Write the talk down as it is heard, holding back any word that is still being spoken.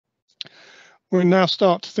we'll now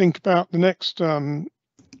start to think about the next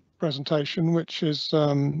presentation, which is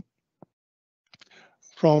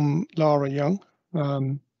from Lara Young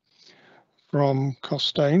from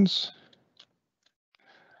Costain.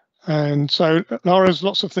 And so Lara has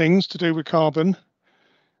lots of things to do with carbon.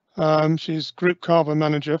 She's Group Carbon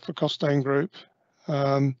Manager for Costain Group,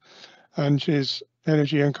 and she's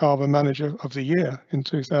Energy and Carbon Manager of the Year in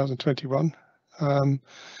 2021.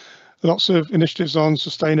 Lots of initiatives on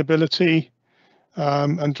sustainability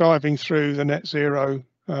and driving through the net zero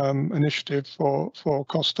initiative for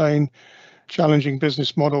Costain, challenging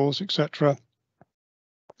business models, etc.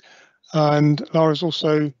 And Lara's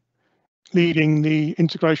also leading the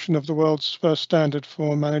integration of the world's first standard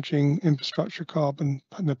for managing infrastructure carbon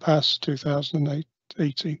in the past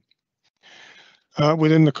 2080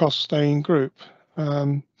 within the Costain group.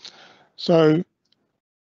 In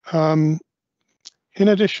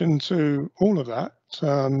addition to all of that,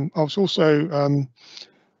 I was also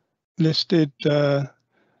listed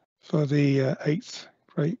for the 8th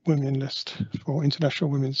Great Women list for International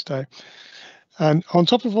Women's Day. And on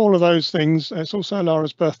top of all of those things, it's also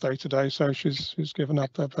Lara's birthday today, so she's given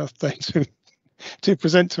up her birthday to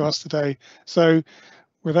present to us today. So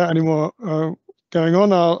without any more going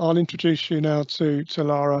on, I'll introduce you now to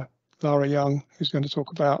Lara Young, who's going to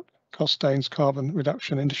talk about Costain's carbon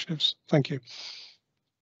reduction initiatives. Thank you.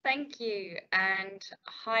 Thank you, and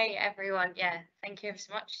hi everyone. Yeah, thank you ever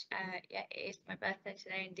so much. Yeah, it is my birthday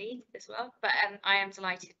today indeed as well, but I am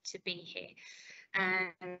delighted to be here.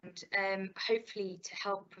 And hopefully to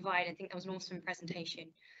help provide, I think that was an awesome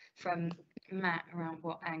presentation from Matt around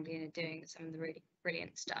what Anglian are doing, some of the really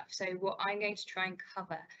brilliant stuff. So what I'm going to try and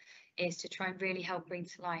cover is to try and really help bring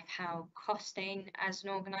to life how Costain as an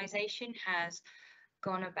organisation has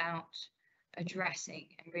gone about addressing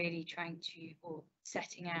and really trying to, or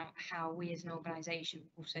setting out how we as an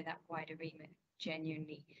organisation, also that wider remit,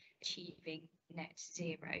 genuinely achieving net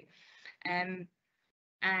zero. And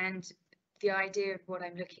the idea of what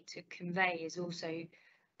I'm looking to convey is also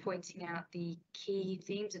pointing out the key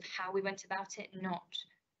themes of how we went about it, not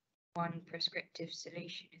one prescriptive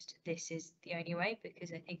solution as to this is the only way,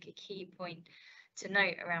 because I think a key point to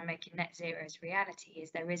note around making net zero as reality is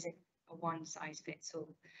there isn't a one size fits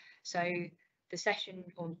all. So the session,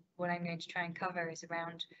 or what I'm going to try and cover, is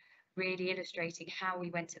around really illustrating how we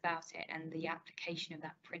went about it and the application of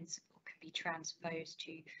that principle can be transposed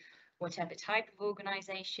to whatever type of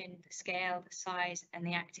organisation, the scale, the size, and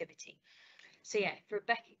the activity. So yeah, if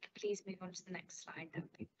Rebecca could please move on to the next slide, that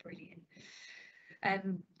would be brilliant.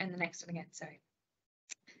 And the next one again, sorry.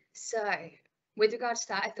 So with regards to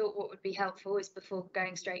that, I thought what would be helpful is, before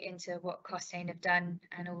going straight into what Costain have done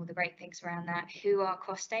and all the great things around that, who are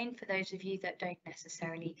Costain, for those of you that don't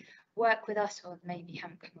necessarily work with us or maybe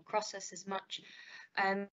haven't come across us as much.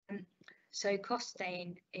 So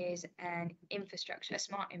Costain is an infrastructure, a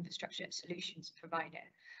smart infrastructure solutions provider.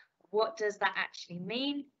 What does that actually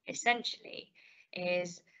mean? Essentially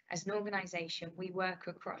is, as an organisation, we work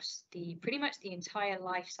across pretty much the entire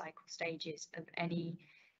life cycle stages of any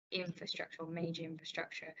infrastructure or major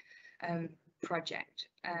infrastructure project.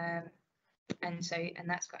 And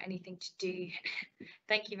that's got anything to do,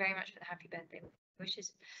 thank you very much for the happy birthday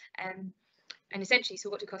wishes. And essentially, so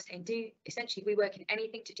what do Costain do? Essentially, we work in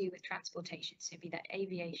anything to do with transportation. So be that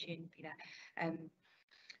aviation, be that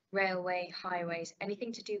railway, highways,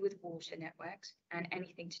 anything to do with water networks, and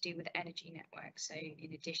anything to do with energy networks. So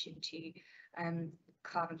in addition to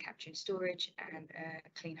carbon capture and storage and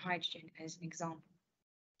clean hydrogen as an example.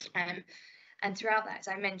 And throughout that, as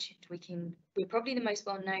I mentioned, we're probably the most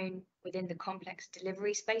well known within the complex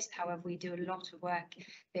delivery space. However, we do a lot of work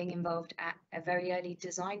being involved at a very early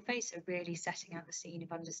design phase, so really setting out the scene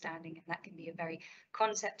of understanding, and that can be a very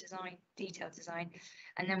concept design, detailed design,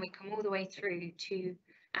 and then we come all the way through to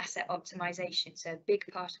asset optimization. So a big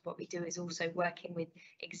part of what we do is also working with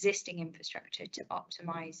existing infrastructure to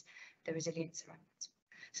optimize the resilience around it.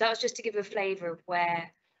 So that was just to give a flavour of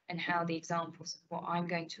where and how the examples of what I'm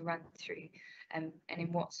going to run through and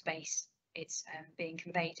in what space it's being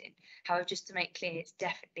conveyed in. However, just to make clear, it's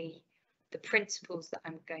definitely the principles that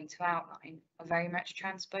I'm going to outline are very much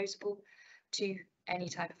transposable to any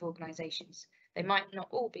type of organisations. They might not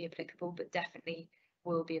all be applicable, but definitely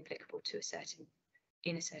will be applicable to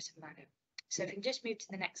in a certain manner. So if we can just move to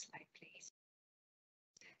the next slide, please.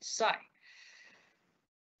 So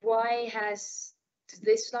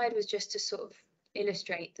this slide was just to sort of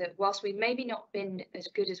illustrate that whilst we've maybe not been as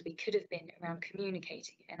good as we could have been around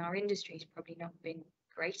communicating, and our industry's probably not been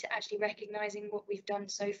great at actually recognising what we've done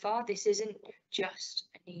so far, this isn't just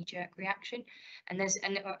a knee-jerk reaction, and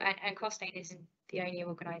Costain isn't the only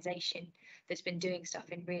organisation that's been doing stuff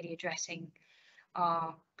in really addressing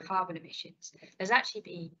our carbon emissions, there's actually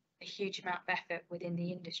been a huge amount of effort within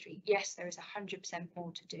the industry. Yes, there is 100%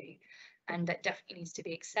 more to do, and that definitely needs to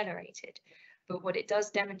be accelerated. But what it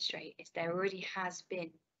does demonstrate is there already has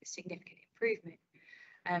been a significant improvement,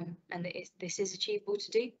 and that this is achievable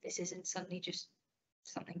to do. This isn't suddenly just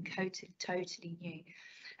something totally new.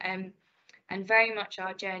 And very much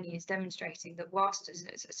our journey is demonstrating that whilst,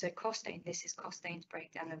 so Costain, this is Costain's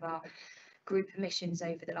breakdown of our group emissions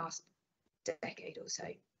over the last decade or so.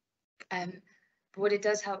 But what it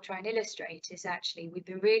does help try and illustrate is actually we've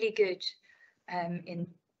been really good in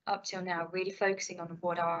up till now, really focusing on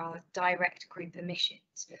what are our direct group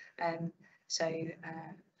emissions. And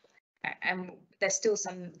there's still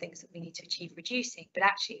some things that we need to achieve reducing, but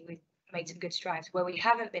actually we've made some good strides. Where we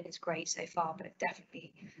haven't been as great so far, but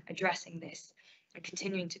definitely addressing this and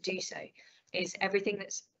continuing to do so, is everything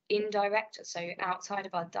that's indirect, so outside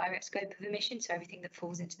of our direct scope of emissions, so everything that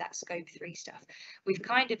falls into that scope 3 stuff. We've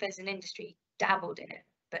kind of, as an industry, dabbled in it,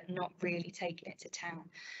 but not really taken it to town.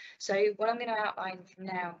 So what I'm going to outline from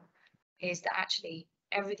now is that actually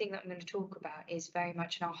everything that I'm going to talk about is very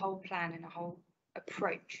much in our whole plan and a whole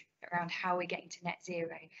approach around how we're getting to net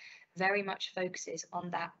zero, very much focuses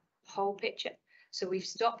on that whole picture. So we've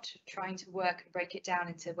stopped trying to work and break it down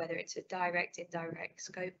into whether it's a direct, indirect,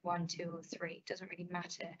 scope 1, 2 or 3. It doesn't really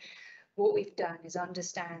matter. What we've done is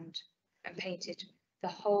understand and painted the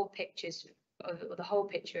whole pictures or the whole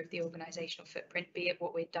picture of the organisational footprint, be it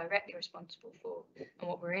what we're directly responsible for and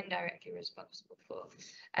what we're indirectly responsible for,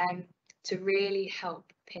 to really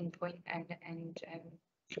help pinpoint and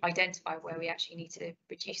identify where we actually need to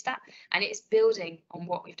reduce that. And it's building on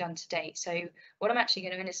what we've done to date. So what I'm actually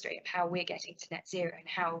going to illustrate of how we're getting to net zero and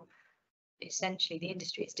how essentially the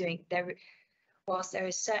industry is doing there. Whilst there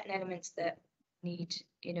is certain elements that need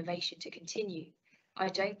innovation to continue, I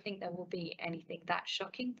don't think there will be anything that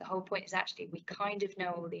shocking. The whole point is actually we kind of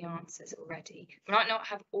know all the answers already. We might not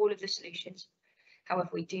have all of the solutions, however,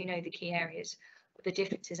 we do know the key areas. But the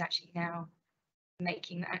difference is actually now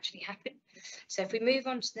making that actually happen. So if we move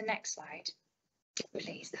on to the next slide,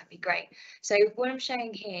 please, that'd be great. So what I'm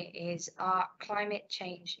showing here is our climate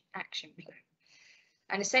change action plan.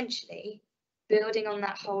 And essentially, building on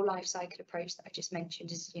that whole life cycle approach that I just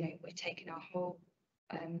mentioned is, you know, we're taking our whole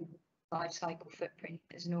life cycle footprint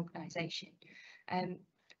as an organisation.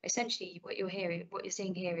 Essentially, what you're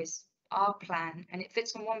seeing here is our plan, and it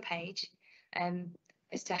fits on one page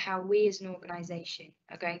as to how we as an organisation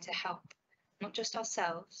are going to help not just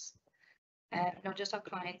ourselves, not just our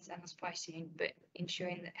clients and our supply chain, but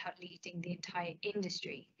ensuring that how leading the entire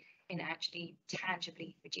industry in actually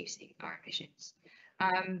tangibly reducing our emissions.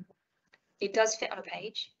 It does fit on a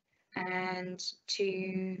page, and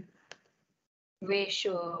to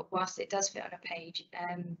reassure, whilst it does fit on a page,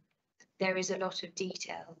 there is a lot of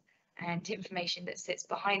detail and information that sits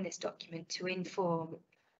behind this document to inform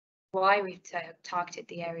why we've targeted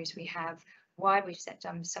the areas we have, why we've set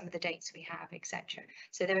some of the dates we have, etc.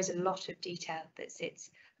 So there is a lot of detail that sits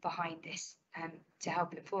behind this to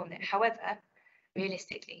help inform it. However,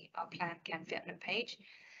 realistically, our plan can fit on a page.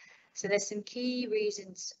 So there's some key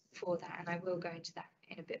reasons for that, and I will go into that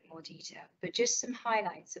in a bit more detail, but just some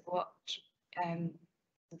highlights of what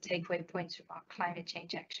takeaway points from our climate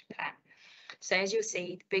change action plan. So as you'll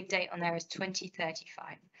see, the big date on there is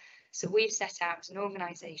 2035. So we've set out as an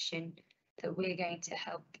organisation that we're going to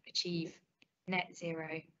help achieve net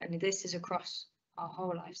zero, and this is across our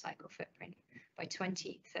whole life cycle footprint by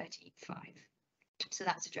 2035. So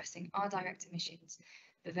that's addressing our direct emissions,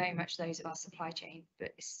 but very much those of our supply chain,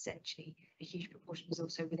 but essentially a huge proportion is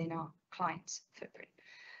also within our clients' footprint.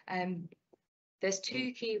 There's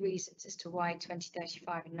two key reasons as to why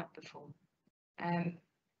 2035 and not before.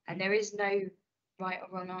 And there is no right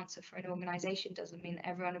or wrong answer for an organisation. Doesn't mean that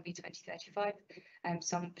everyone will be 2035.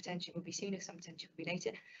 Some potentially will be sooner, some potentially will be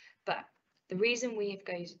later. But the reason we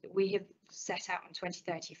have set out on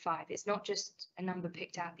 2035 is not just a number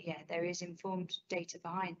picked out of the air. There is informed data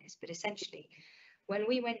behind this. But essentially, when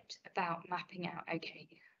we went about mapping out, okay,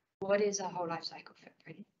 what is our whole life cycle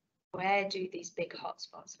footprint? Where do these big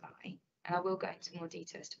hotspots lie? And I will go into more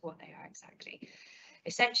detail as to what they are exactly.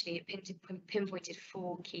 Essentially, it pinpointed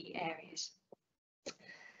 4 key areas.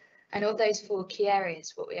 And of those 4 key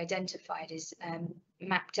areas, what we identified is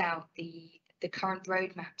mapped out the current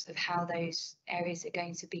roadmaps of how those areas are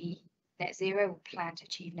going to be net zero or plan to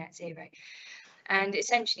achieve net zero. And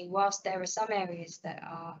essentially, whilst there are some areas that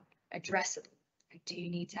are addressable and do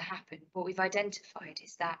need to happen, what we've identified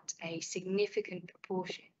is that a significant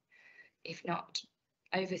proportion, if not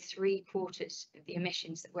over 3/4 of the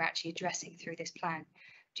emissions that we're actually addressing through this plan,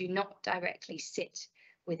 do not directly sit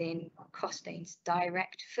within Costain's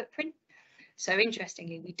direct footprint. So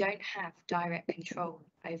interestingly, we don't have direct control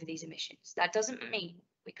over these emissions. That doesn't mean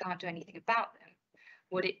we can't do anything about them.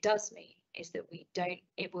 What it does mean is that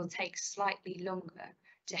it will take slightly longer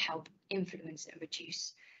to help influence and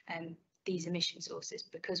reduce these emission sources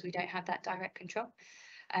because we don't have that direct control.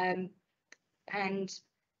 And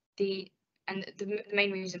the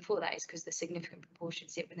main reason for that is because the significant proportion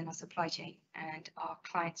sit within our supply chain and our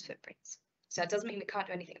clients' footprints. So it doesn't mean we can't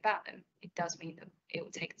do anything about them. It does mean that it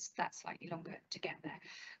will take that slightly longer to get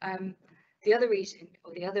there. The other reason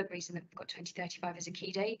that we've got 2035 as a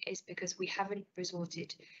key date is because we haven't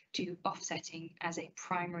resorted to offsetting as a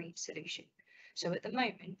primary solution. So at the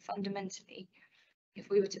moment, fundamentally, if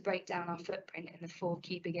we were to break down our footprint in the 4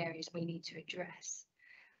 key big areas we need to address,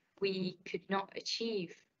 we could not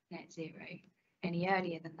achieve net zero any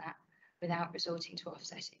earlier than that without resorting to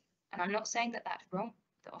offsetting. And I'm not saying that that's wrong,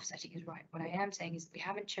 that offsetting is right. What I am saying is that we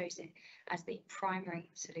haven't chosen it as the primary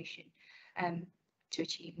solution to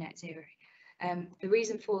achieve net zero. The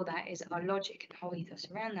reason for that is our logic and whole ethos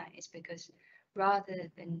around that is because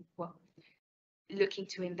rather than looking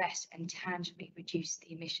to invest and tangibly reduce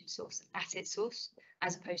the emission source at its source,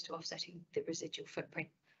 as opposed to offsetting the residual footprint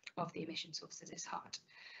of the emission sources, is hard.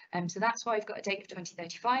 So that's why we've got a date of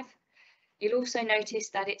 2035. You'll also notice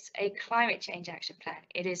that it's a climate change action plan.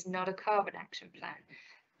 It is not a carbon action plan.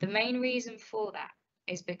 The main reason for that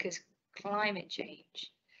is because climate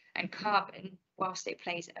change and carbon, whilst it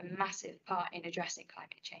plays a massive part in addressing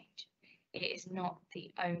climate change, it is not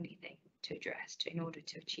the only thing to address in order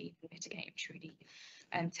to achieve and mitigate and truly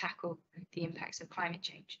tackle the impacts of climate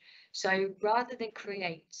change. So rather than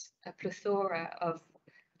create a plethora of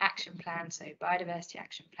action plans, so biodiversity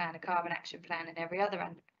action plan, a carbon action plan, and every other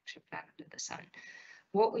action plan under the sun,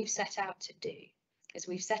 what we've set out to do is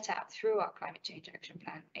we've set out through our climate change action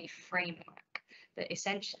plan a framework that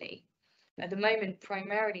essentially at the moment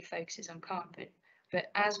primarily focuses on carbon, but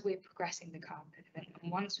as we're progressing the carbon event,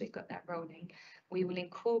 and once we've got that rolling, we will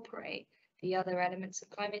incorporate the other elements of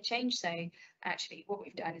climate change. So actually what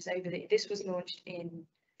we've done is this was launched in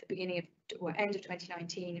the beginning of, or end of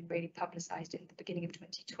 2019 and really publicised in the beginning of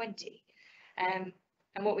 2020.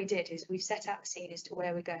 And what we did is we've set out the scene as to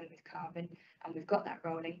where we're going with carbon, and we've got that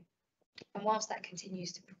rolling. And whilst that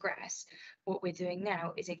continues to progress, what we're doing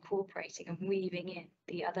now is incorporating and weaving in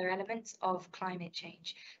the other elements of climate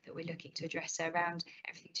change that we're looking to address. So around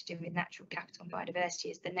everything to do with natural capital and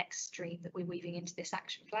biodiversity is the next stream that we're weaving into this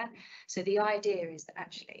action plan. So the idea is that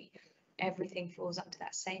actually everything falls under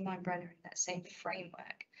that same umbrella and that same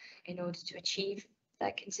framework in order to achieve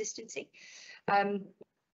that consistency.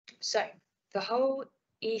 So the whole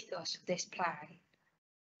ethos of this plan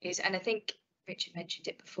is, and I think Richard mentioned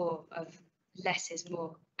it before, of less is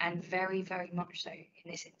more, and very, very much so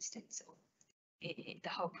in this instance. The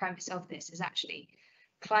whole premise of this is actually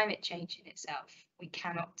climate change in itself. We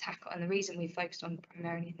cannot tackle, and the reason we focused on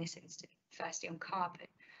primarily in this instance, firstly on carbon,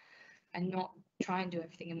 and not try and do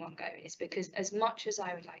everything in one go, is because as much as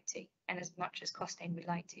I would like to, and as much as Costain would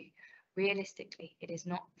like to, realistically, it is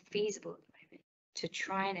not feasible at the moment to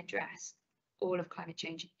try and address all of climate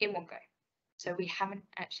change in one go. So we haven't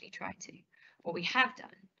actually tried to. What we have done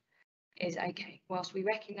is, okay, whilst we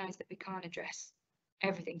recognise that we can't address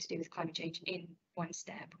everything to do with climate change in one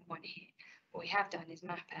step, one hit, what we have done is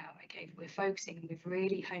map out, okay, we're focusing, we've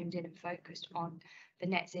really honed in and focused on the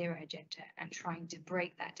net zero agenda and trying to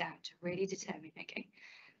break that down to really determine, okay,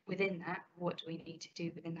 within that, what do we need to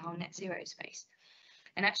do within the whole net zero space?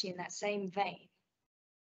 And actually in that same vein,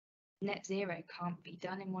 net zero can't be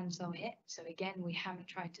done in one sole hit. So again, we haven't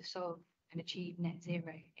tried to solve and achieve net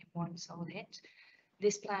zero in one sole hit.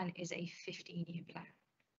 This plan is a 15-year plan.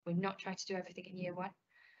 We're not trying to do everything in year one.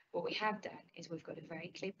 What we have done is we've got a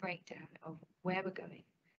very clear breakdown of where we're going,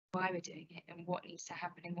 why we're doing it, and what needs to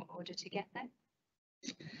happen in what order to get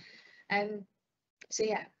there. So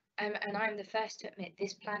yeah, and I'm the first to admit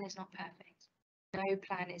this plan is not perfect. No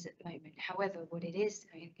plan is at the moment. However, what it is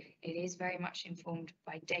doing, it is very much informed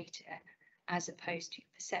by data as opposed to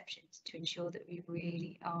perceptions to ensure that we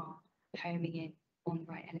really are homing in on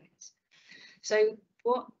the right elements. So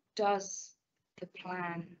what does the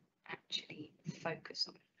plan actually focus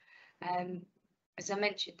on? As I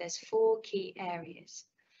mentioned, there's 4 key areas.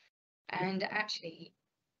 And actually,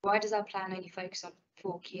 why does our plan only focus on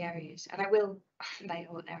 4 key areas? And I will lay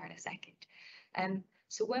all there in a second.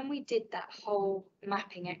 So when we did that whole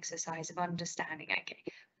mapping exercise of understanding, okay,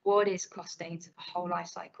 what is Costain's whole life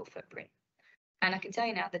cycle footprint? And I can tell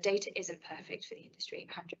you now, the data isn't perfect for the industry,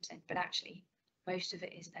 100%, but actually most of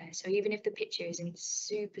it is there. So even if the picture isn't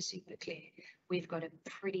super, super clear, we've got a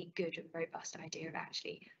pretty good and robust idea of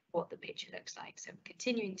actually what the picture looks like. So we're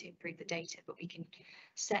continuing to improve the data, but we can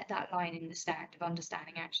set that line in the sand of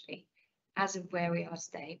understanding actually, as of where we are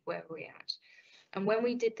today, where we're at. And when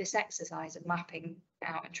we did this exercise of mapping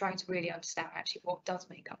out and trying to really understand actually what does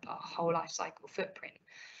make up our whole life cycle footprint,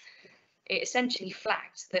 it essentially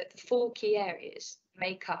flagged that the 4 key areas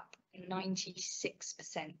make up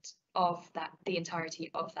 96% of the entirety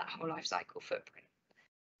of that whole life cycle footprint.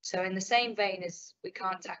 So in the same vein as we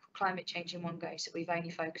can't tackle climate change in one go, so we've only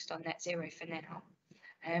focused on net zero for now,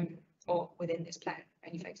 or within this plan,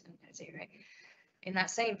 only focused on net zero. In that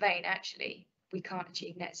same vein, actually, we can't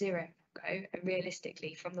achieve net zero in one go, and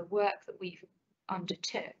realistically, from the work that we've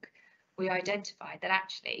undertook, we identified that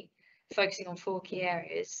actually focusing on 4 key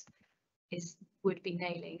areas would be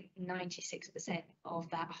nailing 96% of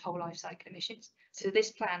that whole life cycle emissions. So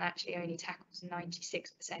this plan actually only tackles 96%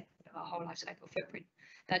 of our whole life cycle footprint.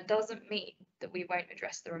 That doesn't mean that we won't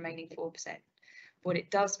address the remaining 4%. What it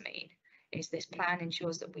does mean is this plan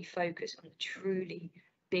ensures that we focus on the truly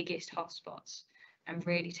biggest hotspots and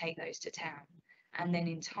really take those to town. And then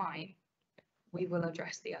in time, we will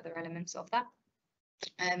address the other elements of that.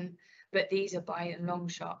 But these are by a long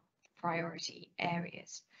shot priority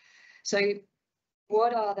areas. So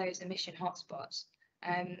what are those emission hotspots?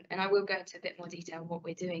 And I will go into a bit more detail what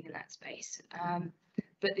we're doing in that space.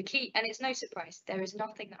 But the key, and it's no surprise, there is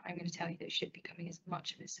nothing that I'm going to tell you that should be coming as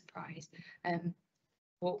much of a surprise.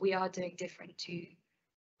 What we are doing different to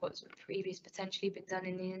what's previously potentially been done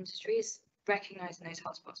in the industry is recognising those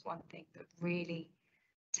hotspots, one thing, but really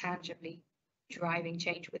tangibly driving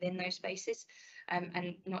change within those spaces,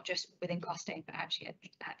 and not just within Costain, but actually at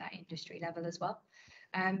that industry level as well.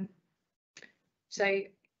 So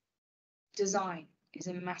design is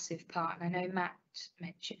a massive part, and I know Matt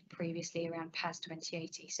mentioned previously around PAS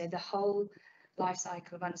 2080. So the whole life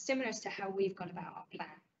cycle of similar as to how we've gone about our plan,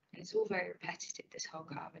 and it's all very repetitive, this whole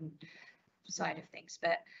carbon side of things,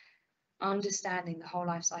 but understanding the whole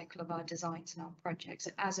life cycle of our designs and our projects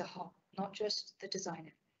as a whole, not just the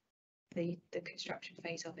design, the construction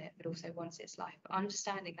phase of it, but also once it's live, but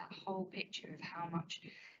understanding that whole picture of how much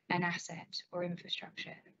an asset or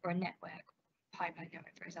infrastructure or a network, pipeline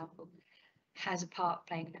network, for example, has a part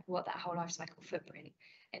playing, what that whole life cycle footprint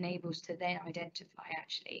enables to then identify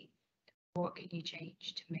actually what can you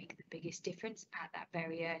change to make the biggest difference at that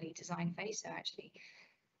very early design phase. So actually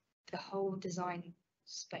the whole design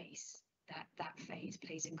space, that phase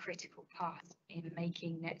plays a critical part in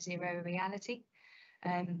making net zero a reality.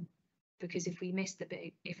 Because if we miss the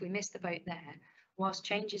boat there, whilst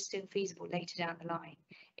change is still feasible later down the line,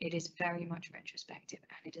 it is very much retrospective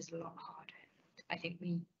and it is a lot harder. I think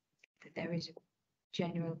that there is a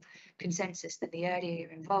general consensus that the earlier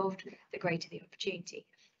you're involved, the greater the opportunity.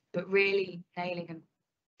 But really nailing and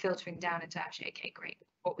filtering down into actually, okay, great,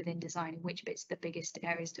 what within design, which bits the biggest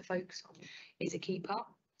areas to focus on is a key part.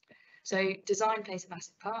 So design plays a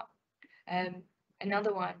massive part.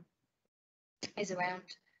 Another one is around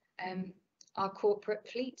our corporate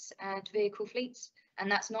fleets and vehicle fleets. And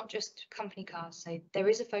that's not just company cars. So there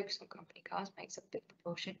is a focus on company cars, makes up a big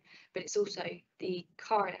proportion, but it's also the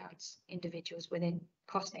car allowance individuals within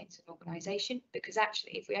Costain as an organisation. Because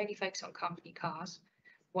actually, if we only focus on company cars,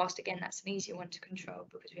 whilst again, that's an easier one to control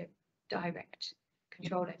because we have direct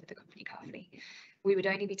control over the company car fleet, we would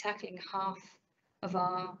only be tackling half of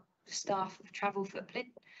our staff travel footprint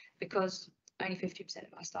because only 50%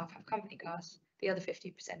 of our staff have company cars. The other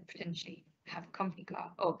 50% potentially have a company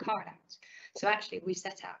car or car allowance. So actually, we've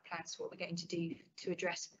set out plans for what we're going to do to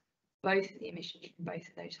address both of the emissions from both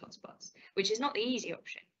of those hotspots, which is not the easy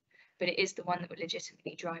option, but it is the one that would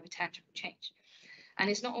legitimately drive a tangible change. And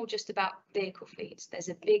it's not all just about vehicle fleets. There's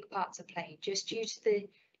a big part to play just due to the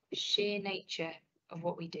sheer nature of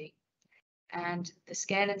what we do and the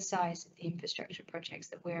scale and size of the infrastructure projects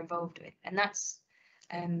that we're involved with. And that's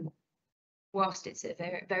whilst it's a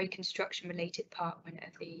very, very construction related part of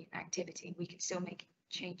the activity, we can still make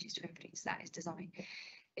changes to influence that as design.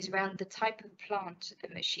 Is around the type of plant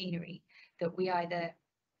and machinery that we either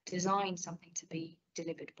design something to be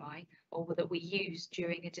delivered by or that we use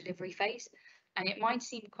during a delivery phase. And it might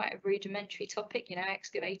seem quite a rudimentary topic, you know,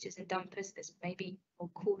 excavators and dumpers. There's maybe more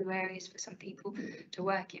cooler areas for some people to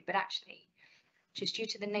work in, but actually, just due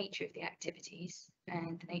to the nature of the activities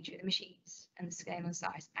and the nature of the machines and the scale and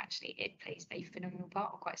size, actually it plays a phenomenal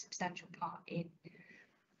part or quite a substantial part in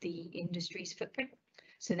the industry's footprint.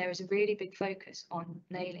 So there is a really big focus on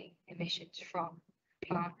nailing emissions from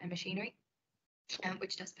plant and machinery,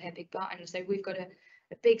 which does play a big part. And so we've got a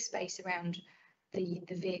big space around the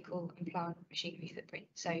vehicle and plant machinery footprint.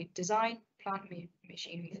 So design, plant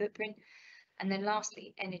machinery footprint, and then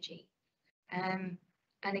lastly, energy. And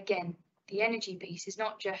again, the energy piece is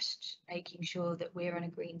not just making sure that we're on a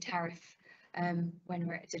green tariff when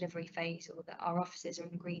we're at a delivery phase, or that our offices are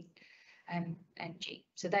on green energy.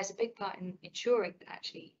 So there's a big part in ensuring that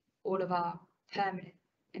actually all of our permanent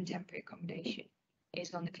and temporary accommodation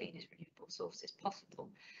is on the cleanest renewable sources possible.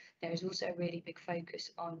 There is also a really big focus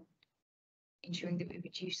on ensuring that we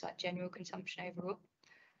reduce our general consumption overall.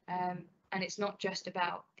 And it's not just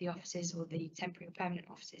about the offices or the temporary or permanent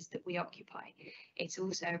offices that we occupy. It's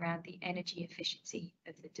also around the energy efficiency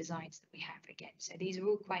of the designs that we have again. So these are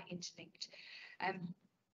all quite interlinked.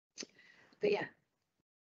 But yeah,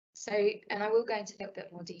 so, and I will go into a little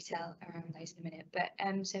bit more detail around those in a minute. But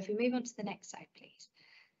so if we move on to the next slide, please.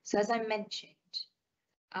 So as I mentioned,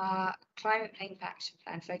 our climate planning action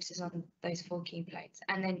plan focuses on those 4 key points.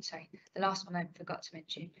 And then, sorry, the last one I forgot to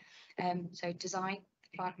mention. So design,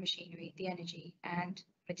 plant machinery, the energy, and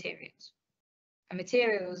materials. And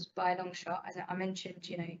materials, by a long shot, as I mentioned,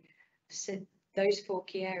 you know, so those 4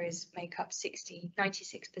 key areas make up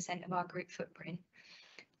 96% of our group footprint.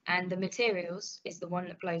 And the materials is the one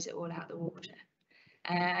that blows it all out of the water.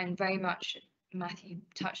 And very much, Matthew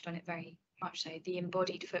touched on it very much so, the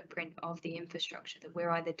embodied footprint of the infrastructure that we're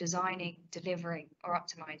either designing, delivering, or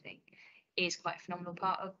optimizing is quite a phenomenal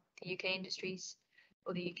part of the UK industries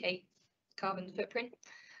or the UK carbon footprint.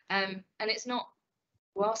 And it's not,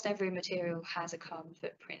 whilst every material has a carbon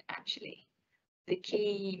footprint, actually, the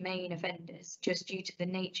key main offenders, just due to the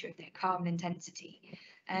nature of their carbon intensity,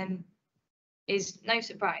 is no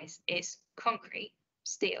surprise, it's concrete,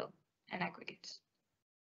 steel, and aggregates.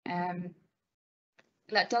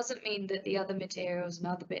 That doesn't mean that the other materials and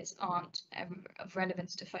other bits aren't of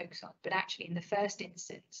relevance to focus on, but actually in the first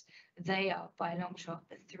instance, they are by a long shot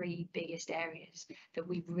the 3 biggest areas that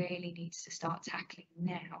we really need to start tackling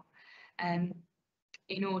now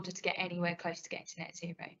in order to get anywhere close to getting to net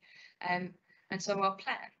zero. And so our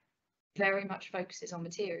plan very much focuses on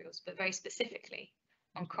materials, but very specifically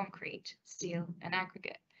on concrete, steel, and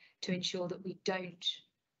aggregate, to ensure that we don't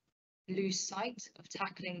lose sight of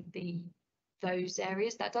tackling those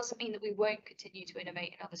areas. That doesn't mean that we won't continue to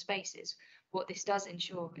innovate in other spaces. What this does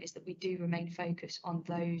ensure is that we do remain focused on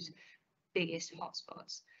those biggest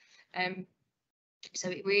hotspots. So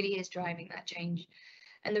it really is driving that change.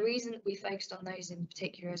 And the reason that we focused on those in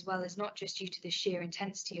particular as well is not just due to the sheer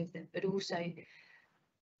intensity of them, but also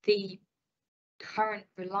the current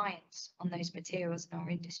reliance on those materials in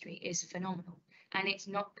our industry is phenomenal, and it's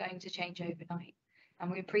not going to change overnight.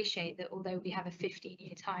 And we appreciate that although we have a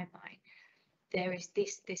 15-year timeline, there is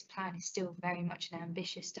this plan is still very much an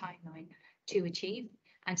ambitious timeline to achieve,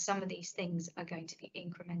 and some of these things are going to be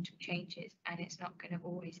incremental changes, and it's not going to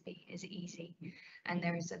always be as easy, and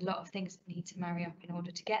there is a lot of things that need to marry up in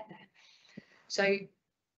order to get there. So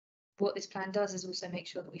what this plan does is also make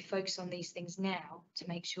sure that we focus on these things now to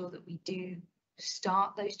make sure that we do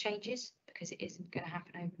start those changes, because it isn't going to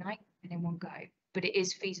happen overnight and in one go, but it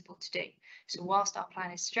is feasible to do. So whilst our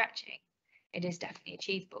plan is stretching, it is definitely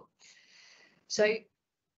achievable. So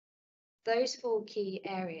those 4 key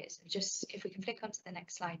areas, just if we can flick onto the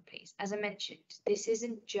next slide, please. As I mentioned, this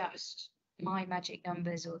isn't just my magic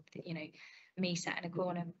numbers or, you know, me sat in a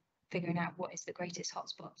corner figuring out what is the greatest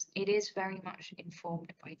hotspots. It is very much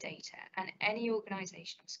informed by data, and any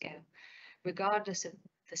organisational scale, regardless of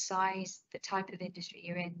the size, the type of industry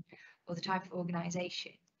you're in, or the type of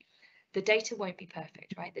organisation, the data won't be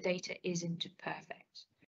perfect, right? The data isn't perfect.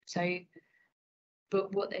 So,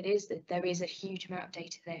 but what it is, that there is a huge amount of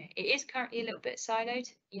data there. It is currently a little bit siloed.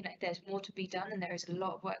 You know, there's more to be done, and there is a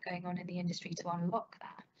lot of work going on in the industry to unlock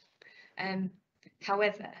that.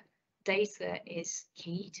 However, data is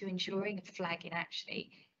key to ensuring and flagging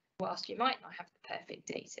actually, whilst you might not have the perfect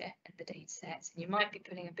data and the data sets, and you might be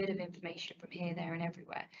putting a bit of information from here, there, and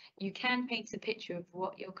everywhere, you can paint a picture of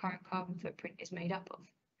what your current carbon footprint is made up of.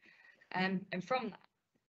 And from that,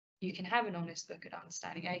 you can have an honest look at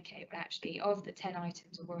understanding, okay, well, actually, of the 10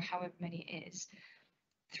 items or however many it is,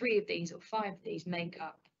 3 of these or 5 of these make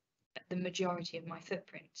up the majority of my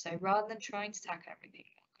footprint. So rather than trying to tackle everything,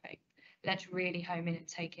 okay, let's really home in and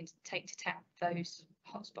take to town those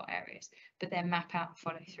hotspot areas, but then map out and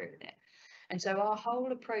follow through with it. And so our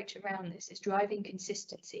whole approach around this is driving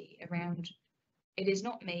consistency around, it is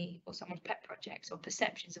not me or someone's pet projects or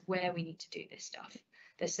perceptions of where we need to do this stuff.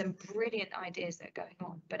 There's some brilliant ideas that are going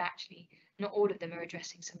on, but actually not all of them are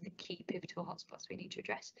addressing some of the key pivotal hotspots we need to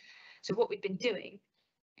address. So what we've been doing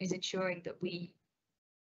is ensuring that we,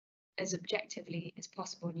 as objectively as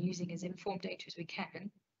possible and using as informed data as we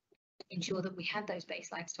can, ensure that we had those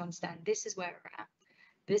baselines to understand this is where we're at,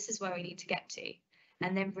 this is where we need to get to,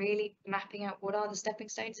 and then really mapping out what are the stepping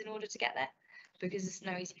stones in order to get there, because it's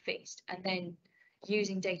no easy feast. And then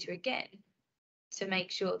using data again to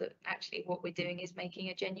make sure that actually what we're doing is making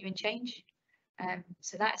a genuine change.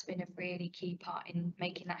 So that's been a really key part in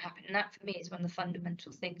making that happen. And that for me is one of the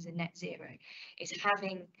fundamental things in net zero, is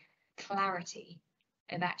having clarity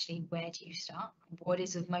of actually where do you start, what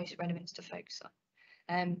is of most relevance to focus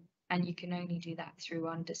on. And you can only do that through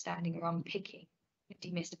understanding or unpicking,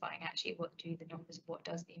 demystifying actually what do the numbers, what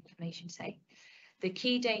does the information say. The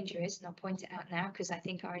key danger is, and I'll point it out now because I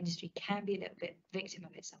think our industry can be a little bit victim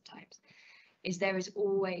of it sometimes, is there is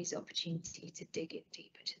always opportunity to dig in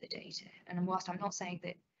deeper to the data. And whilst I'm not saying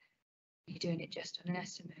that you're doing it just on an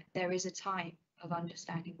estimate, there is a time of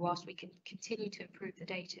understanding. Whilst we can continue to improve the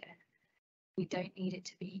data, we don't need it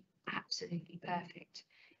to be absolutely perfect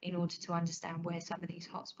in order to understand where some of these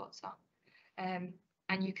hotspots are.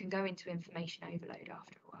 And you can go into information overload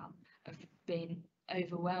after a while of being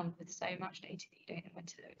overwhelmed with so much data that you don't know when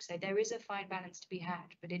to look. So there is a fine balance to be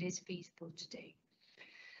had, but it is feasible to do.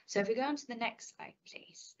 So if we go on to the next slide,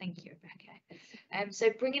 please. Thank you, Rebecca. So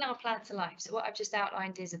bringing our plan to life. So what I've just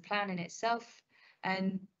outlined is a plan in itself.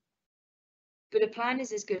 But a plan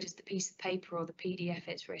is as good as the piece of paper or the PDF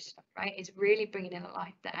it's written on, right? It's really bringing in a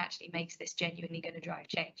life that actually makes this genuinely going to drive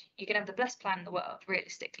change. You can have the best plan in the world,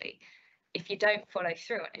 realistically. If you don't follow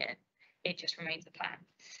through on it, it just remains a plan.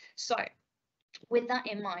 So with that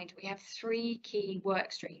in mind, we have 3 key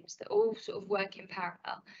work streams that all sort of work in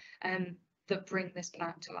parallel that bring this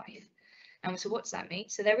plan to life. And so what does that mean?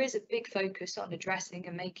 So there is a big focus on addressing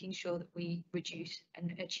and making sure that we reduce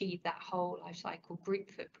and achieve that whole life cycle group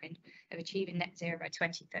footprint of achieving net zero by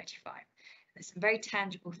 2035. There's some very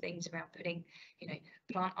tangible things around putting,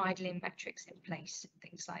 plant idling metrics in place,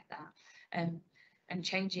 things like that, and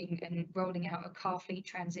changing and rolling out a car fleet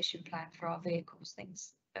transition plan for our vehicles,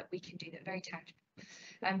 things that we can do that are very tangible.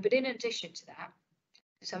 But in addition to that,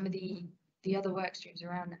 some of the other work streams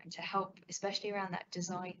around that, and to help, especially around that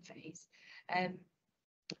design phase,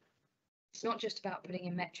 it's not just about putting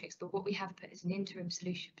in metrics, but what we have put as an interim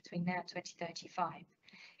solution between now and 2035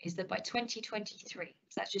 is that by 2023,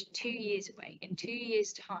 so that's just 2 years away, in 2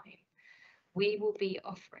 years' time, we will be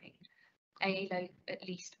offering at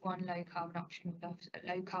least one low carbon option,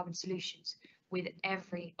 low carbon solutions with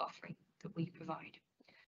every offering that we provide.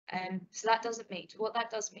 So that doesn't mean, what that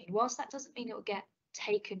does mean, whilst that doesn't mean it will get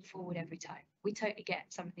taken forward every time, we totally get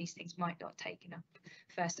some of these things might not taken up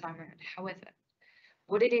first time around. However,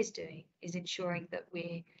 what it is doing is ensuring that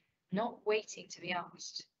we're not waiting to be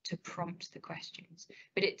asked to prompt the questions,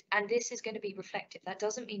 and this is going to be reflective. That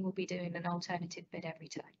doesn't mean we'll be doing an alternative bid every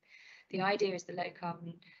time. The idea is the low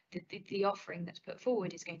carbon, the offering that's put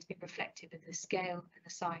forward is going to be reflective of the scale and the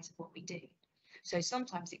size of what we do. So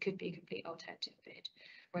sometimes it could be a complete alternative bid,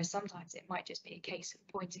 whereas sometimes it might just be a case of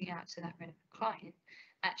pointing out to that relevant client,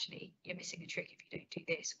 actually, you're missing a trick if you don't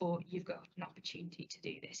do this, or you've got an opportunity to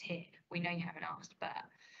do this here. We know you haven't asked, but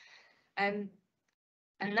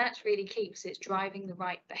and that's really key, because it's driving the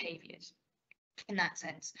right behaviours in that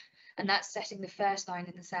sense. And that's setting the first line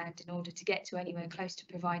in the sand in order to get to anywhere close to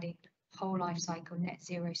providing whole life cycle net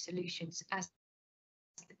zero solutions as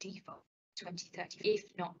the default 2030, if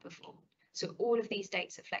not before. So all of these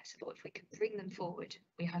dates are flexible. If we can bring them forward,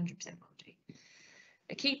 we 100% will do.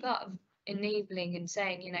 A key part of enabling and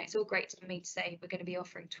saying, it's all great for me to say we're going to be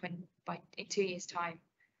offering in 2 years' time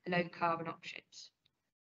low carbon options.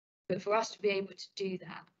 But for us to be able to do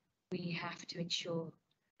that, we have to ensure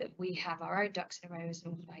that we have our own ducks in a row as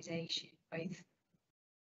an organisation, both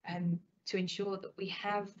to ensure that we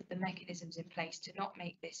have the mechanisms in place to not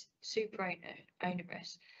make this super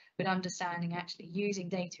onerous, but understanding, actually using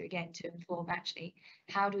data again to inform actually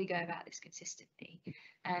how do we go about this consistently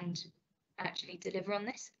and actually deliver on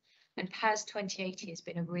this. And PAS 2080 has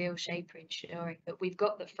been a real shaper in ensuring that we've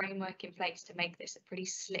got the framework in place to make this a pretty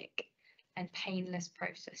slick and painless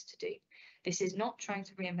process to do. This is not trying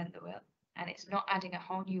to reinvent the wheel, and it's not adding a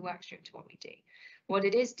whole new work stream to what we do. What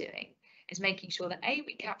it is doing is making sure that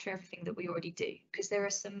we capture everything that we already do, because there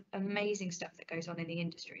is some amazing stuff that goes on in the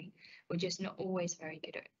industry. We're just not always very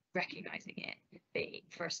good at recognising it,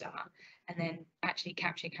 for a start, and then actually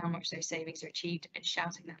capturing how much those savings are achieved and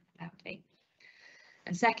shouting that loudly.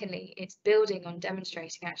 And secondly, it's building on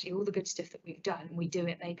demonstrating actually all the good stuff that we've done. We do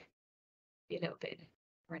it maybe a little bit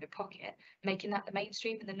in a pocket, making that the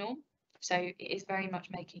mainstream and the norm. So it is very much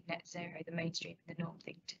making net zero the mainstream and the norm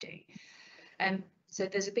thing to do. So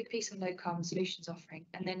there's a big piece on low carbon solutions offering.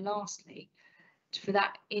 And then lastly, for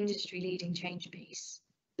that industry leading change piece,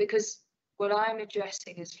 because what I'm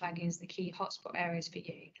addressing as flagging as the key hotspot areas for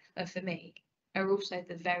you, for me, are also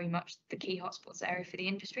very much the key hotspots area for the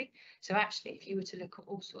industry. So actually, if you were to look at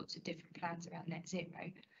all sorts of different plans around net zero,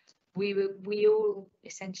 we all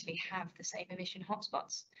essentially have the same emission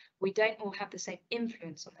hotspots. We don't all have the same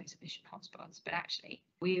influence on those emission hotspots, but actually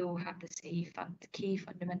we all have the key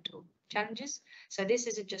fundamental challenges. So this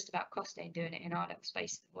isn't just about Costain doing it in our little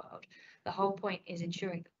space in the world. The whole point is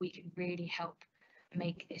ensuring that we can really help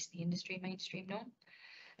make this the industry mainstream norm.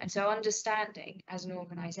 And so understanding as an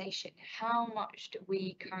organisation, how much do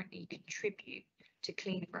we currently contribute to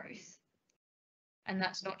clean growth? And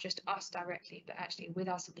that's not just us directly, but actually with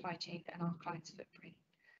our supply chain and our clients' footprint.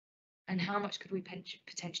 And how much could we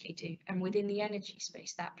potentially do? And within the energy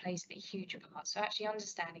space, that plays a huge part. So actually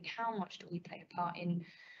understanding how much do we play a part in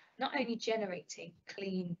not only generating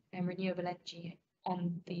clean and renewable energy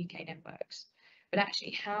on the UK networks, but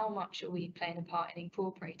actually how much are we playing a part in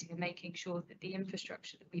incorporating and making sure that the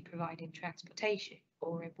infrastructure that we provide in transportation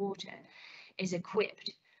or in water is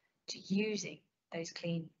equipped to using those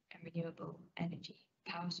clean and renewable energy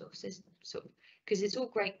power sources, because it's all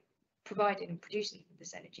great providing and producing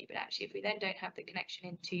this energy, but actually if we then don't have the connection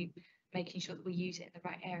into making sure that we use it in the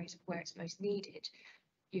right areas where it's most needed,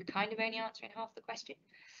 you're kind of only answering half the question.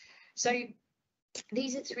 So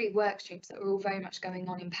these are 3 work streams that are all very much going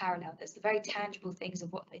on in parallel. There's the very tangible things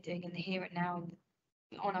of what they're doing in the here and now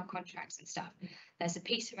and on our contracts and stuff. There's a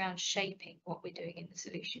piece around shaping what we're doing in the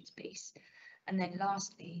solutions piece. And then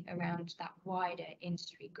lastly, around that wider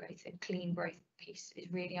industry growth and clean growth piece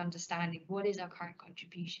is really understanding what is our current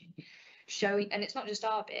contribution, showing, and it's not just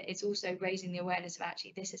our bit, it's also raising the awareness of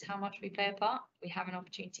actually this is how much we play a part. We have an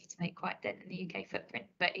opportunity to make quite a dent in the UK footprint,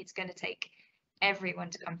 but it's going to take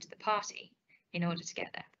everyone to come to the party in order to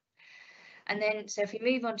get there. And then, so if we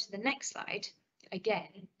move on to the next slide,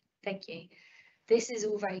 again, thank you. This is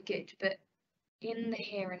all very good, but in the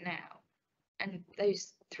here and now, and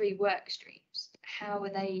those 3 work streams, how are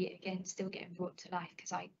they, again, still getting brought to life?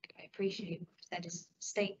 Because I appreciate what you've said as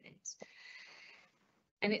statements.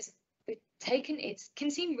 And it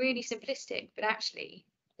can seem really simplistic, but actually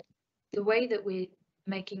the way that we're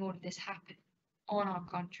making all of this happen on our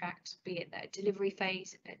contracts, be it at a delivery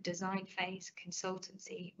phase, a design phase,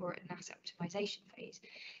 consultancy, or an asset optimization phase,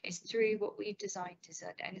 is through what we've designed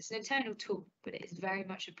and it's an internal tool, but it is very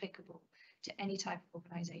much applicable to any type of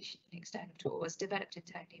organisation. An external tool was developed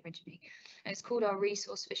internally originally, and it's called our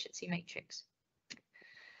resource efficiency matrix.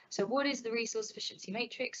 So what is the resource efficiency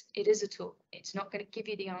matrix? It is a tool. It's not going to give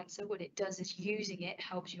you the answer. What it does is using it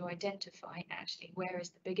helps you identify actually where is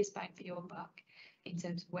the biggest bang for your buck in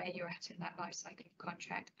terms of where you're at in that life cycle of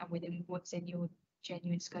contract and within what's in your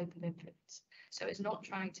genuine scope of influence. So it's not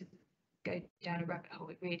trying to go down a rabbit hole.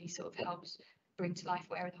 It really sort of helps bring to life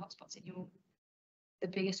where are the hotspots in the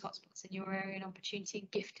biggest hotspots in your area and opportunity,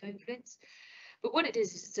 gift to influence. But what it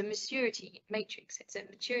is it's a maturity matrix. It's a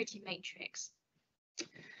maturity matrix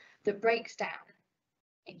that breaks down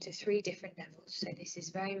into 3 different levels. So this is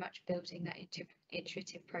very much building that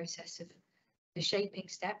iterative process of the shaping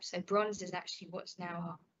steps. So bronze is actually what's now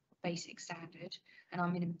our basic standard and our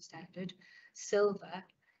minimum standard. Silver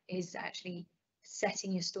is actually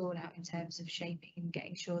setting your stall out in terms of shaping and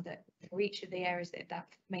getting sure that for each of the areas that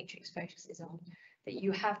matrix focuses on, that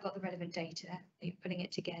you have got the relevant data, that you're putting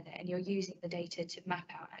it together and you're using the data to map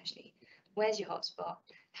out actually where's your hotspot,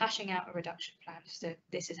 hashing out a reduction plan, so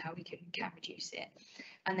this is how we can reduce it.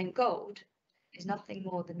 And then gold is nothing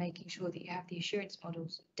more than making sure that you have the assurance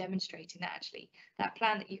models demonstrating that actually that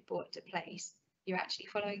plan that you've brought into place, you're actually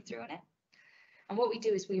following through on it. And what we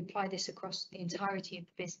do is we apply this across the entirety of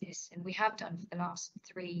the business, and we have done for the last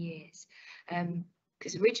 3 years.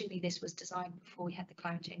 Because originally this was designed before we had the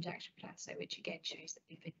climate change action plan, so which again shows that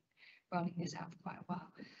we've been rolling this out for quite a while.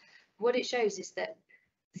 What it shows is that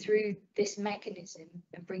through this mechanism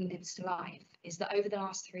of bringing this to life is that over the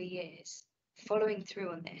last 3 years, following through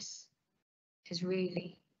on this has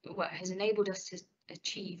enabled us to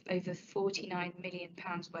achieve over £49 million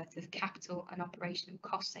worth of capital and operational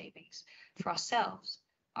cost savings for ourselves,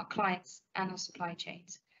 our clients and our supply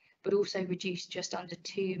chains, but also reduced just under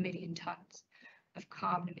 2 million tonnes of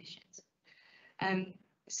carbon emissions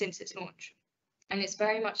since its launch. And it's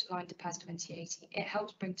very much aligned to PAS 2080. It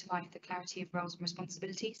helps bring to life the clarity of roles and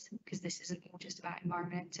responsibilities, because this isn't all just about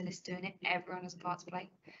environmentalists doing it. Everyone has a part to play.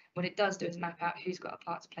 What it does do is map out who's got a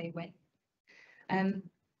part to play when.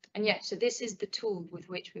 And yeah, so this is the tool with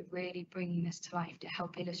which we're really bringing this to life to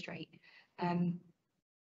help illustrate and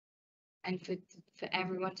for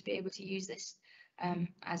everyone to be able to use this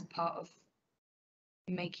as part of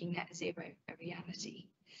making net zero a reality.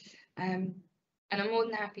 And I'm more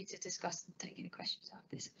than happy to discuss and take any questions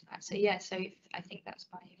after this. So yeah, so I think that's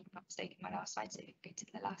my, if I'm not mistaken, my last slide, so go to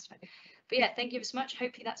the last one. But yeah, thank you so much.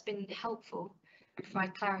 Hopefully that's been helpful and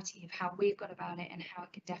provide clarity of how we've got about it and how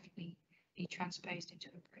it can definitely be transposed into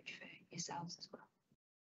approach for yourselves as well.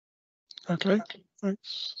 Okay,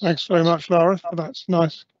 thanks very much, Lara. That's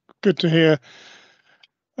nice. Good to hear.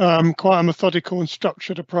 Quite a methodical and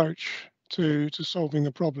structured approach to solving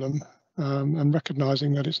a problem, and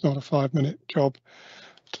recognizing that it's not a 5-minute job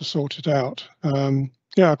to sort it out.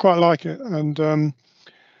 Yeah, I quite like it, and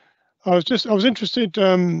I was interested,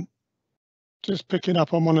 just picking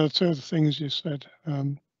up on one or two of the things you said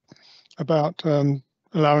about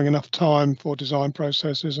allowing enough time for design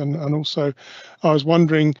processes, and also I was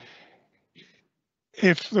wondering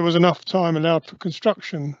if there was enough time allowed for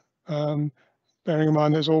construction, bearing in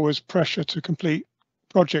mind there's always pressure to complete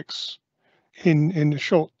projects in the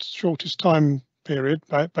shortest time period,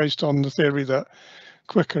 based on the theory that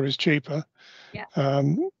quicker is cheaper. Yeah.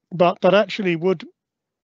 But actually,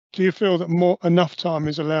 do you feel that enough time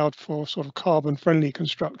is allowed for sort of carbon friendly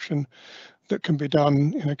construction that can be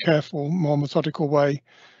done in a careful, more methodical way,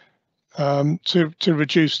 to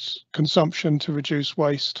reduce consumption, to reduce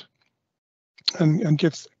waste, and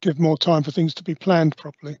give more time for things to be planned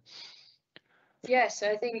properly? Yeah, so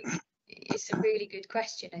I think it's a really good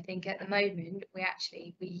question. I think at the moment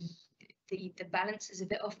the balance is a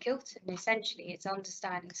bit off kilter, and essentially it's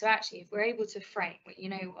understanding. So actually, if we're able to frame, you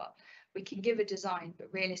know what, we can give a design, but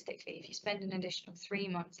realistically, if you spend an additional 3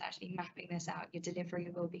 months actually mapping this out, your delivery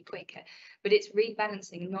will be quicker. But it's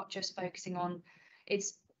rebalancing, not just focusing on,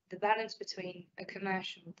 it's the balance between a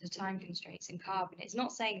commercial, the time constraints, and carbon. It's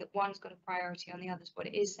not saying that one's got a priority on the others. What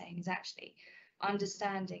it is saying is actually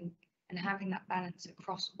understanding and having that balance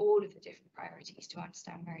across all of the different priorities to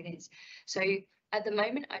understand where it is. So at the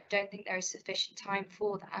moment, I don't think there is sufficient time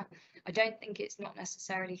for that. I don't think it's not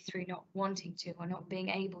necessarily through not wanting to or not being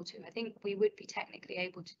able to. I think we would be technically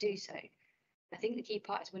able to do so. I think the key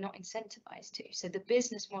part is we're not incentivized to. So the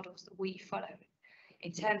business models that we follow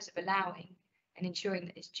in terms of allowing and ensuring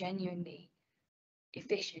that it's genuinely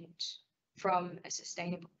efficient from a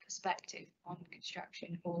sustainable perspective on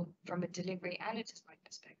construction, or from a delivery and a design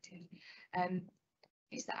perspective,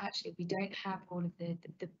 is that actually we don't have all of the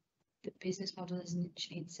business model isn't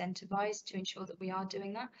actually incentivized to ensure that we are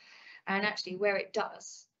doing that. And actually where it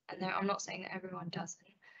does, and I'm not saying that everyone doesn't,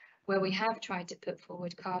 where we have tried to put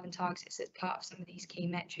forward carbon targets as part of some of these key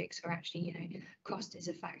metrics, or actually, you know, cost is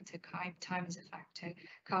a factor, time is a factor,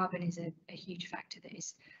 carbon is a huge factor that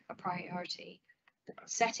is a priority.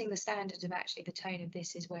 Setting the standard of actually the tone of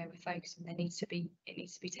this is where we're focusing. It needs to be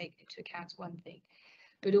taken into account, one thing,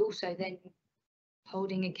 but also then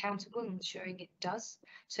holding accountable and ensuring it does.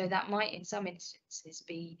 So that might in some instances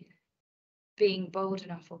be being bold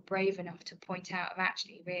enough or brave enough to point out of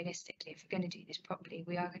actually realistically, if we're going to do this properly,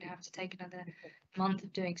 we are going to have to take another month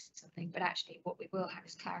of doing something, but actually what we will have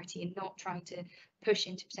is clarity, and not trying to push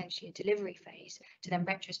into potentially a delivery phase to then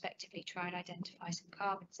retrospectively try and identify some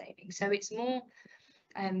carbon savings. So it's more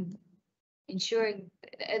ensuring,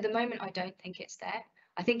 at the moment I don't think it's there.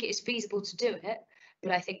 I think it is feasible to do it,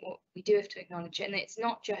 but I think what we do have to acknowledge, and it's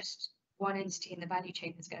not just one entity in the value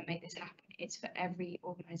chain that's going to make this happen, it's for every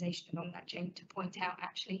organisation along that chain to point out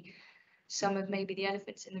actually some of maybe the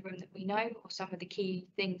elephants in the room that we know, or some of the key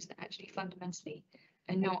things that actually fundamentally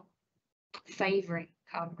are not favouring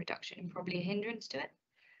carbon reduction and probably a hindrance to it.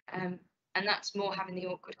 And that's more having the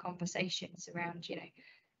awkward conversations around, you know,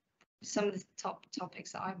 some of the top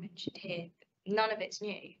topics that I mentioned here. None of it's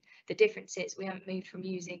new. The difference is we haven't moved from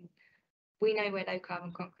using, we know where low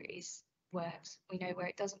carbon concrete works, we know where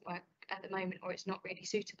it doesn't work at the moment, or it's not really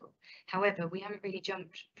suitable. However, we haven't really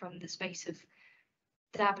jumped from the space of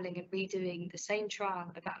dabbling and redoing the same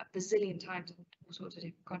trial about a bazillion times on all sorts of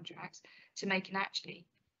different contracts to making actually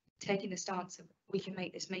taking the stance of we can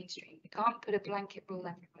make this mainstream. We can't put a blanket rule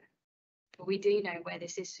everywhere, but we do know where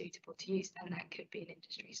this is suitable to use, and that could be an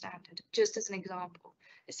industry standard. Just as an example,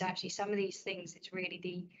 it's actually some of these things, it's really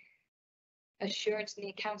the assurance and the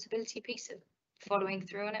accountability piece of following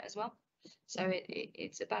through on it as well. So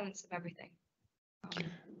it's a balance of everything.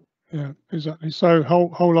 Yeah, exactly. So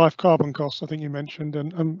whole life carbon costs, I think you mentioned,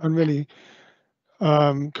 and really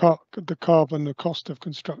the carbon, the cost of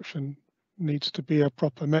construction needs to be a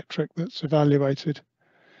proper metric that's evaluated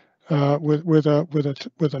with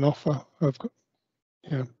an offer of,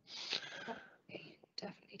 yeah.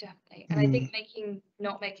 Definitely. And I think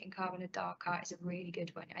not making carbon a dark art is a really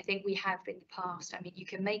good one. I think we have in the past. I mean, you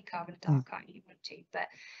can make carbon a dark art if you want to, but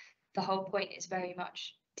the whole point is very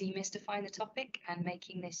much demystifying the topic and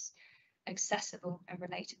making this accessible and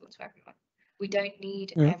relatable to everyone. We don't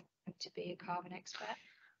need everyone to be a carbon expert.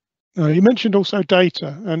 You mentioned also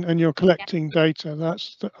data, and you're collecting data.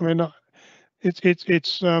 That's, I mean,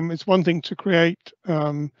 it's one thing to create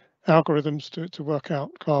algorithms to work out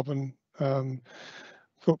carbon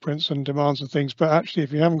footprints and demands and things, but actually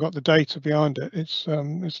if you haven't got the data behind it, it's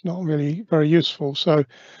not really very useful. So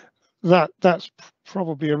that's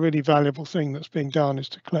probably a really valuable thing that's being done, is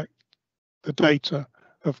to collect the data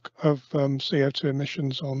of CO2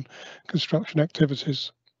 emissions on construction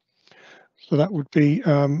activities. So that would be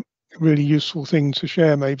a really useful thing to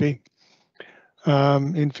share maybe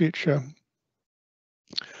in future.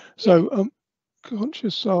 So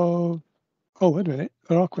conscious of, oh, wait a minute,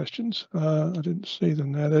 there are questions. I didn't see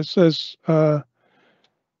them there. There's one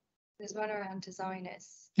around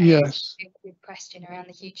designers. Yes. It's a good question around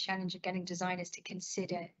the huge challenge of getting designers to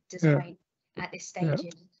consider design at this stage.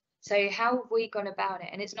 Yeah. So how have we gone about it?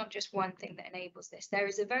 And it's not just one thing that enables this. There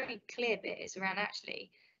is a very clear bit. It's around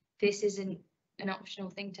actually, this isn't an optional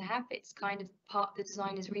thing to have. It's kind of part of the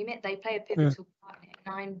designer's remit. They play a pivotal part in it.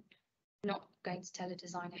 And I'm not going to tell a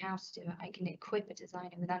designer how to do it. I can equip a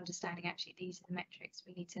designer with understanding actually these are the metrics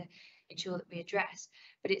we need to ensure that we address.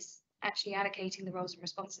 But it's actually allocating the roles and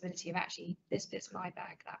responsibility of actually this bit's my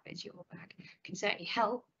bag, that bit's your bag, can certainly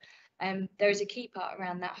help. There is a key part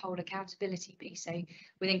around that whole accountability piece. So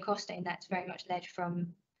within Costain, that's very much led from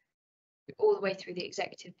all the way through the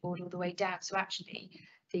executive board, all the way down. So actually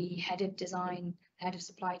the head of design, the head of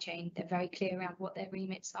supply chain, they're very clear around what their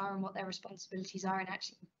remits are and what their responsibilities are, and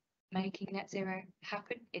actually making net zero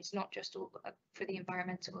happen. It's not just all for the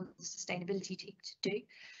environmental or the sustainability team to do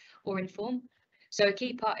or inform. So a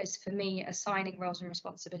key part is for me assigning roles and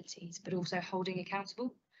responsibilities, but also holding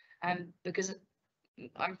accountable, because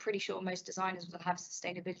I'm pretty sure most designers will have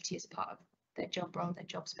sustainability as part of their job role, their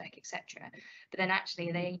job spec, etc. But then actually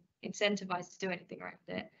are they incentivized to do anything around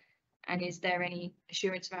it? And is there any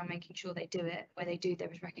assurance around making sure they do it? Where they do,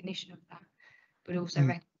 there is recognition of that, but also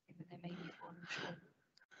recognizing that there may be falling short.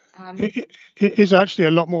 It is actually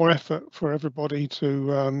a lot more effort for everybody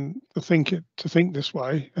to think this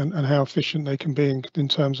way, and how efficient they can be in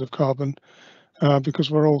terms of carbon, because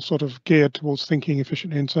we're all sort of geared towards thinking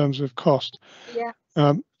efficiently in terms of cost. Yeah.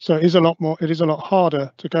 So it is a lot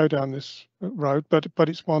harder to go down this road, but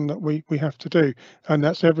it's one that we have to do, and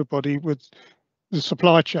that's everybody with the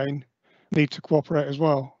supply chain need to cooperate as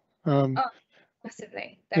well.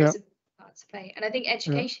 Massively. There's a part to play, and I think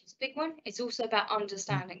education is a big one. It's also about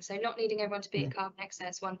understanding. So not needing everyone to be a carbon expert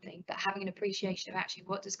is one thing, but having an appreciation of actually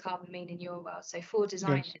what does carbon mean in your world. So for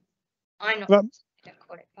designers, I don't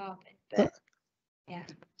call it carbon, but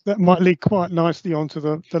that might lead quite nicely onto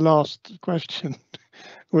the last question,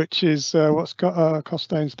 which is what's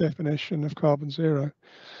Costain's definition of carbon zero?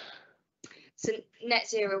 So net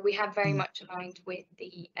zero, we have very much aligned with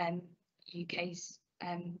the UK's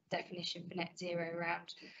definition for net zero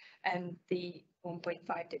around the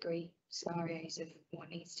 1.5 degree scenarios of what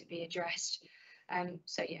needs to be addressed.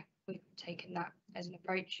 So yeah, we've taken that as an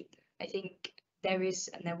approach. I think there is,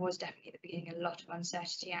 and there was definitely at the beginning, a lot of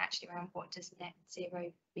uncertainty actually around what does net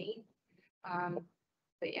zero mean.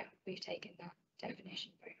 But yeah, we've taken that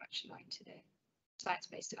definition very much aligned to the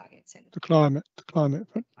science-based targets and the climate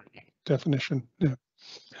definition. Yeah.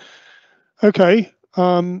 Okay.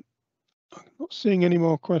 I'm not seeing any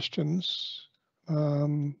more questions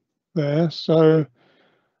there, so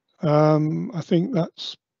I think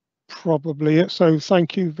that's probably it. So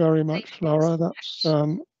thank you very much, Lara. That's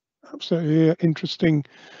absolutely interesting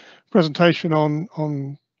presentation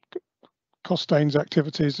on Costain's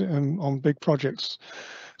activities and on big projects.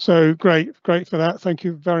 So great for that. Thank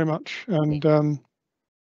you very much. And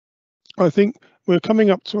I think we're coming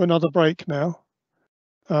up to another break now.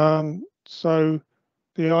 So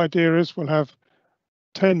the idea is we'll have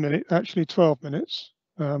 10 minutes, actually 12 minutes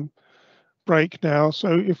break now.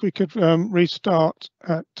 So if we could restart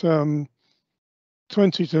at 20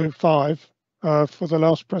 to 5 for the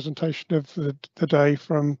last presentation of the day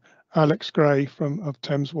from Alex Gray of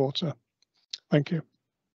Thames Water. Thank you.